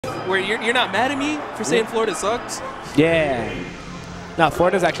where you're not mad at me for saying Florida sucks? Yeah. No,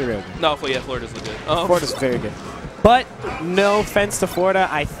 Florida's actually really good. No, yeah, Florida's good. Florida's very good. But no offense to Florida,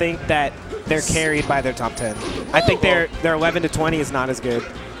 I think that they're carried by their top 10. I think their 11 to 20 is not as good.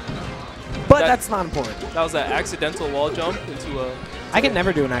 But that's not important. That was an accidental wall jump into a... I can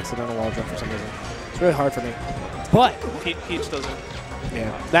never do an accidental wall jump for some reason. It's really hard for me. But Peach doesn't.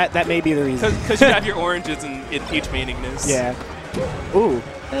 Yeah, that may be the reason. Because you have your oranges in Peach mainingness. Yeah. Ooh.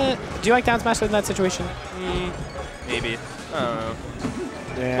 Do you like down smash in that situation? Maybe. I don't know.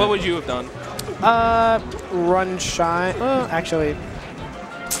 Yeah. What would you have done? Run shine. Actually,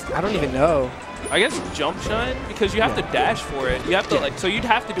 I don't even know. I guess jump shine, because you have to dash for it. You have to so you'd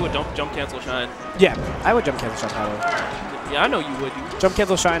have to do a jump cancel shine. Yeah, I would jump cancel shine probably. Yeah, I know you would. Jump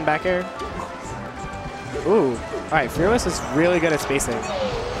cancel shine back air. Ooh. All right, Fearless is really good at spacing.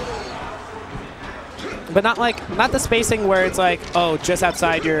 But not the spacing where it's like, oh, just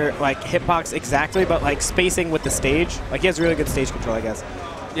outside your like hitbox exactly, but like spacing with the stage. Like he has really good stage control, I guess.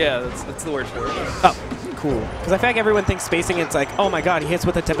 Yeah, that's the word for it. Oh, cool. Because I feel like everyone thinks spacing, it's like, oh my god, he hits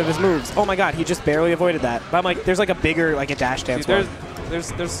with the tip of his moves. Oh my god, he just barely avoided that. But I'm like, there's like a bigger, like a dash dance. Dude,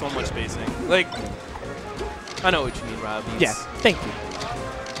 there's so much spacing. Like, I know what you mean, Rob. Yeah, thank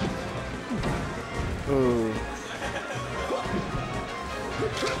you. Ooh.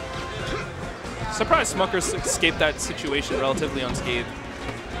 Surprised Smuckers escaped that situation relatively unscathed.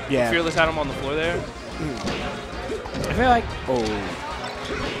 Yeah. Fearless had him on the floor there. I feel like,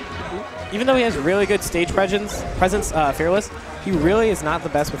 even though he has really good stage presence, Fearless, he really is not the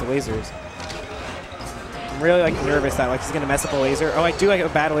best with lasers. I'm really like nervous that like he's gonna mess up a laser. Oh, I do like a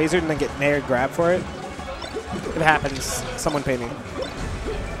bad laser and then get nair grab for it. It happens. Someone pay me.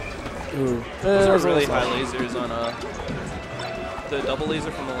 Ooh. Those are really high lasers on the double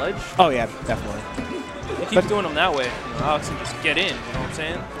laser from the ledge. Oh yeah, definitely. He keeps doing them that way. You know, Alex can just get in. You know what I'm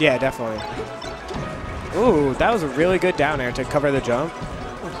saying? Yeah, definitely. Ooh, that was a really good down air to cover the jump.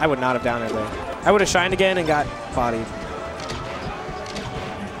 I would not have down aired there. I would have shined again and got bodied.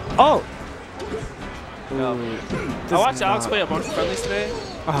 Oh! I watched Alex play a bunch of friendlies today.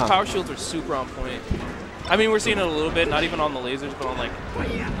 His power shields are super on point. I mean, we're seeing it a little bit, not even on the lasers, but on like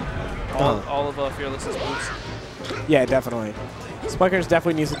all of Fearless's moves. Yeah, definitely. Smuckers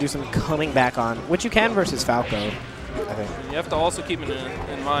definitely needs to do some coming back on, which you can versus Falco, I think. You have to also keep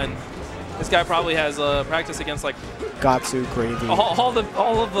in mind, this guy probably has practice against like Gatsu, Gravy. all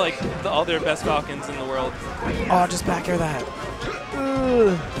of like the other best Falcons in the world. Oh, just back air that.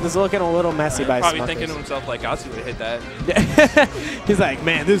 This is looking a little messy by probably Smuckers. thinking to himself like Gatsu would have hit that. Yeah. He's like,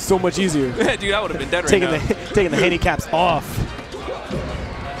 man, this is so much easier. Dude, I would have been dead right now. Taking the handicaps off.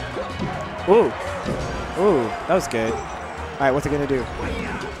 Ooh. Ooh, that was good. All right, what's it going to do?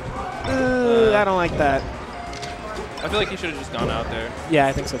 I don't like that. I feel like he should have just gone out there. Yeah,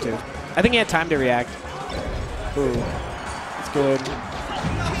 I think so too. I think he had time to react. Ooh, that's good.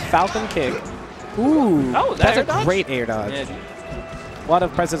 Falcon kick. Ooh, oh, that's a great air dodge. Yeah. A lot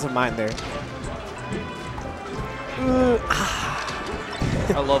of presence of mind there.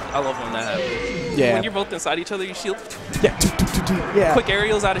 I love when that happens. Yeah. When you're both inside each other, you shield. Yeah. Yeah. Quick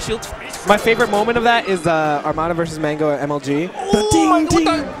aerials out of shield. My favorite moment of that is Armada versus Mango at MLG.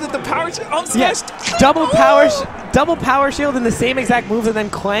 The power up smash. Yeah. Double power shield in the same exact moves, and then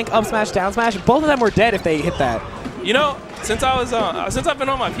clank up smash down smash. Both of them were dead if they hit that. You know, since I've been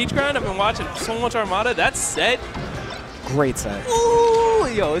on my Peach grind, I've been watching so much Armada. That set. Great set. Ooh,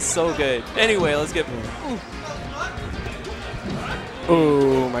 yo, it's so good. Anyway, let's get.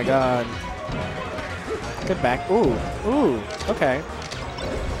 Oh my god. Good back. Ooh. Ooh. Okay.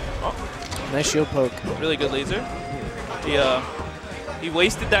 Oh. Nice shield poke. Really good laser. He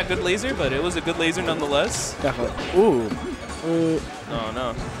wasted that good laser, but it was a good laser nonetheless. Definitely. Ooh.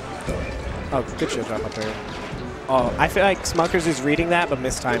 No. Oh, good shield drop up there. Oh, I feel like Smuckers is reading that, but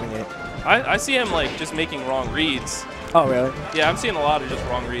mistiming it. I see him like just making wrong reads. Oh, really? Yeah, I'm seeing a lot of just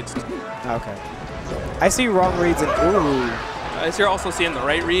wrong reads. Okay. I see wrong reads and ooh. You're also seeing the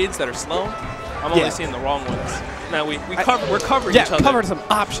right reads that are slow. I'm only seeing the wrong ones. Now we're covering each other. Yeah, covered some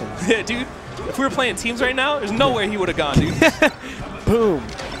options. Yeah, dude. If we were playing teams right now, there's no way he would have gone, dude. Boom.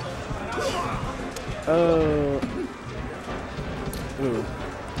 Ooh.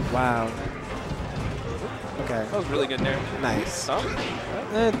 Wow. Okay. That was really good there. Nice. Oh.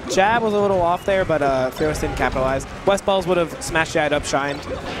 Jab was a little off there, but Fearless didn't capitalize. West Balls would have smashed Jab up, shined,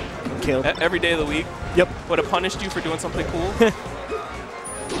 and killed. Every day of the week. Yep. Would have punished you for doing something cool.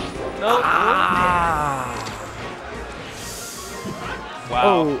 No. Wow.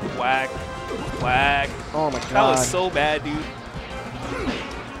 Oh. Whack. Oh my god. That was so bad, dude.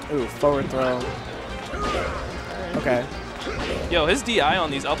 Ooh, forward throw. Okay. Yo, his DI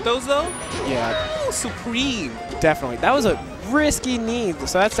on these up those though? Yeah. Ooh, supreme. Definitely. That was a risky knee,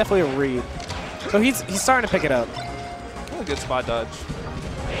 so that's definitely a read. So he's starting to pick it up. A good spot dodge.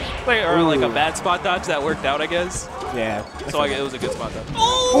 Or like a bad spot dodge that worked out, I guess. Yeah. So it was a good spot dodge.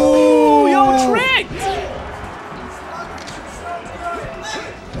 Oh, yo, tricked!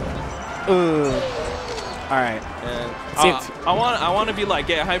 All right. And I want to be like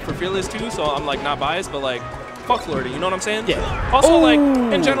get hyped for Fearless too, so I'm like not biased, but like fuck Florida, you know what I'm saying? Yeah. Also like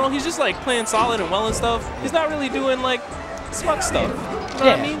in general, he's just like playing solid and well and stuff. He's not really doing like Smuck stuff. You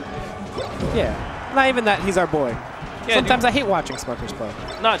know what I mean? Yeah. Not even that he's our boy. Yeah, sometimes I hate watching Smuckers play.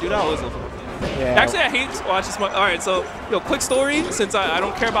 Nah, dude, I always love him. Yeah. Actually, I hate watching Smuckers. All right, so yo, quick story. Since I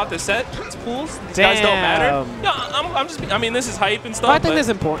don't care about this set, it's pools. These guys don't matter. Yeah, I'm just. I mean, this is hype and stuff. Well, I think this is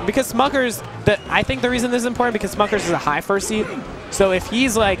important because Smuckers. I think the reason this is important because Smuckers is a high first seed. So if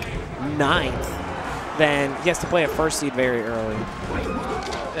he's like 9th, then he has to play a first seed very early.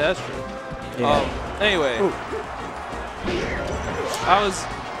 Yeah, that's true. Yeah. Anyway, I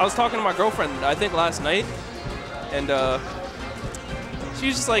was talking to my girlfriend, I think last night, and she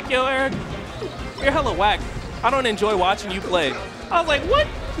was just like, "Yo, Eric, you're hella whack. I don't enjoy watching you play." I was like, "What?"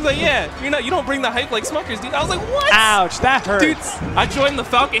 She's like, "Yeah, you don't bring the hype like Smuckers, dude." I was like, "What?" Ouch, that hurts. Dude, I joined the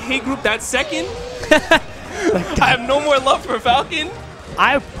Falcon hate group that second. I have no more love for Falcon.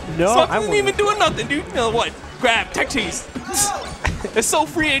 Smuckers isn't even doing nothing, dude. You know what? Grab, tech chase. It's so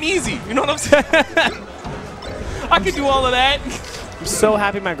free and easy. You know what I'm saying? I could do all of that. I'm so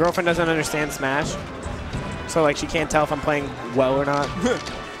happy my girlfriend doesn't understand Smash. So, like, she can't tell if I'm playing well or not.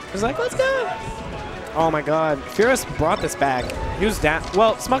 She's like, let's go. Oh, my God. Fearless brought this back. He was down.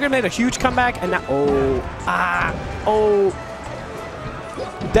 Well, Smucker made a huge comeback, and now...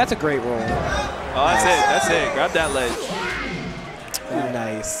 That's a great roll. Oh, that's it. Grab that ledge.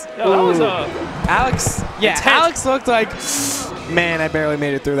 Nice. Yo, that was Alex. Yeah, intense. Alex looked like, man, I barely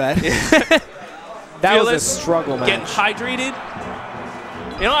made it through that. That was a struggle match. Getting hydrated.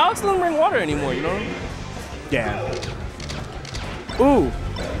 You know, Alex doesn't bring water anymore, you know? Yeah. Ooh.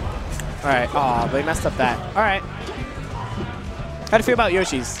 All right. Oh, they messed up that. All right. How do you feel about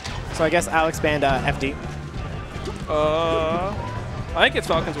Yoshi's? So I guess Alex banned FD. I think it's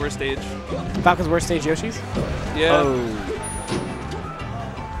Falcon's worst stage. Falcon's worst stage Yoshi's? Yeah. Oh.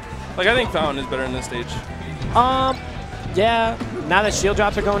 Like, I think Falcon is better in this stage. Yeah. Now that shield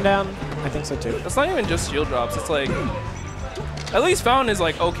drops are going down, I think so too. It's not even just shield drops. It's like, at least Falcon is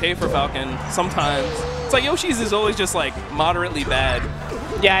like okay for Falcon sometimes. It's like Yoshi's is always just like moderately bad.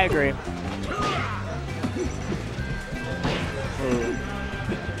 Yeah, I agree.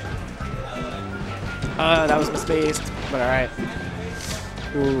 That was misspaced, but all right.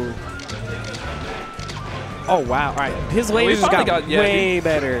 Ooh. Oh, wow. All right. His lasers got way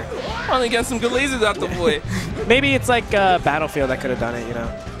better. Finally got some good lasers out the boy. Maybe it's like Battlefield that could have done it, you know?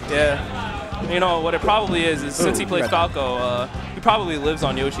 Yeah. You know, what it probably is since he plays Falco, he probably lives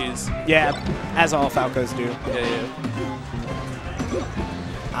on Yoshi's. Yeah, as all Falcos do.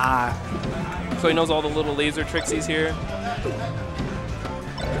 Yeah. So he knows all the little laser tricksies here.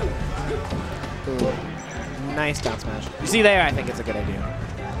 Ooh. Nice down smash. You see there, I think it's a good idea.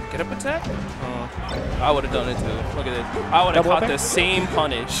 Get up attack? Oh, I would have done it too. Look at this. I would have caught the same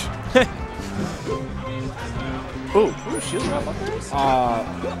punish. Ooh, shield drop up there?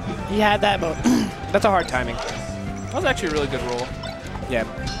 He had that, but that's a hard timing. That was actually a really good roll. Yeah.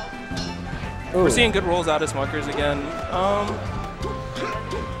 We're seeing good rolls out of Smuckers again.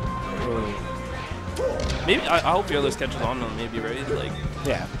 Maybe I hope Fearless catches on them. Maybe, right? Like,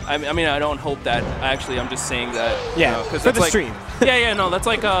 yeah. I mean, I don't hope that. Actually, I'm just saying that. Yeah. Because for the like, stream. Yeah. No, that's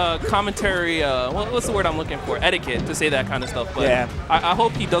like a commentary. What's the word I'm looking for? Etiquette to say that kind of stuff. But yeah. I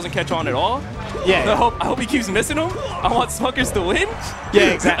hope he doesn't catch on at all. Yeah. I hope he keeps missing them. I want Smuckers to win.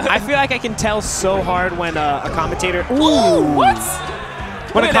 Yeah, exactly. I feel like I can tell so hard when a commentator. Ooh, what?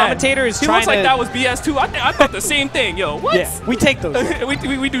 When a commentator is trying to. He looks like that was BS too. I thought the same thing. Yo, what? Yeah, we take those.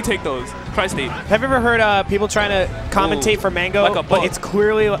 we do take those. Tri-State. Have you ever heard people trying to commentate for Mango, like but it's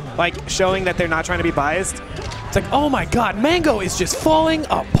clearly like showing that they're not trying to be biased? It's like, oh my God, Mango is just falling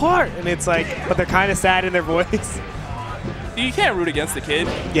apart, and it's like, but they're kind of sad in their voice. You can't root against the kid.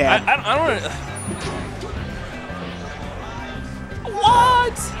 Yeah. I don't want to.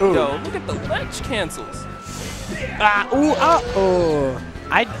 What? Ooh. Yo, look at the ledge cancels.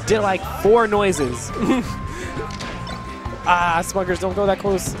 I did like 4 noises. Smuckers, don't go that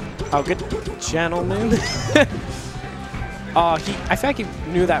close. Oh, good gentleman. I feel like he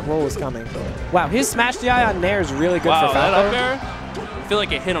knew that roll was coming. Wow, his smash DI on Nair is really good for Falco. That up air, I feel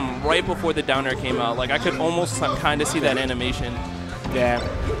like it hit him right before the down air came out. Like, I could almost kind of see that animation. Yeah.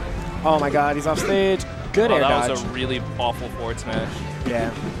 Oh my God, he's off stage. Good air dodge. That was a really awful forward smash.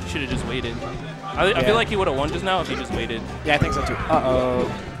 Yeah. Should have just waited. I feel like he would have won just now if he just waited. Yeah, I think so too. Uh-oh.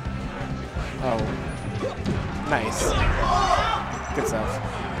 Oh. Nice. Good stuff.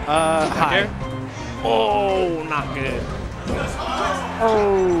 High. Oh, not good.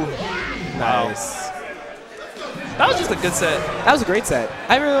 Oh. Nice. That was just a good set. That was a great set.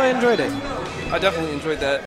 I really enjoyed it. I definitely enjoyed that.